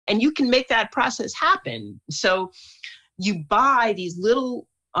and you can make that process happen. So you buy these little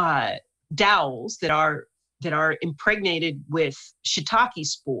dowels that are impregnated with shiitake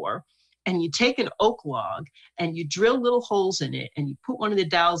spore, and you take an oak log and you drill little holes in it, and you put one of the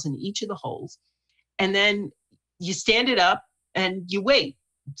dowels in each of the holes, and then you stand it up and you wait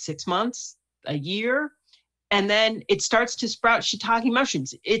 6 months, a year, and then it starts to sprout shiitake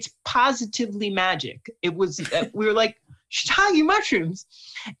mushrooms. It's positively magic. It was, we were like, shiitake mushrooms.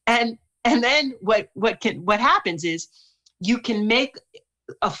 And then what happens is you can make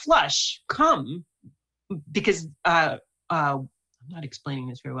a flush come, because I'm not explaining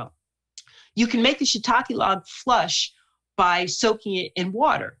this very well. You can make the shiitake log flush by soaking it in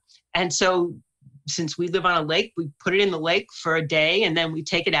water. And so since we live on a lake, we put it in the lake for a day, and then we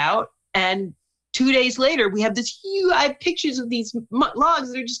take it out. And 2 days later, we have this huge, I have pictures of these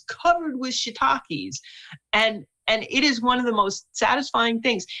logs that are just covered with shiitakes. And it is one of the most satisfying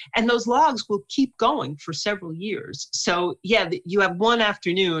things. And those logs will keep going for several years. So yeah, you have one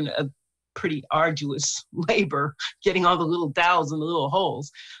afternoon of pretty arduous labor getting all the little dowels in the little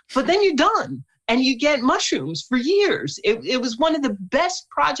holes, but then you're done and you get mushrooms for years. It was one of the best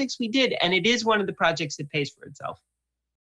projects we did. And it is one of the projects that pays for itself.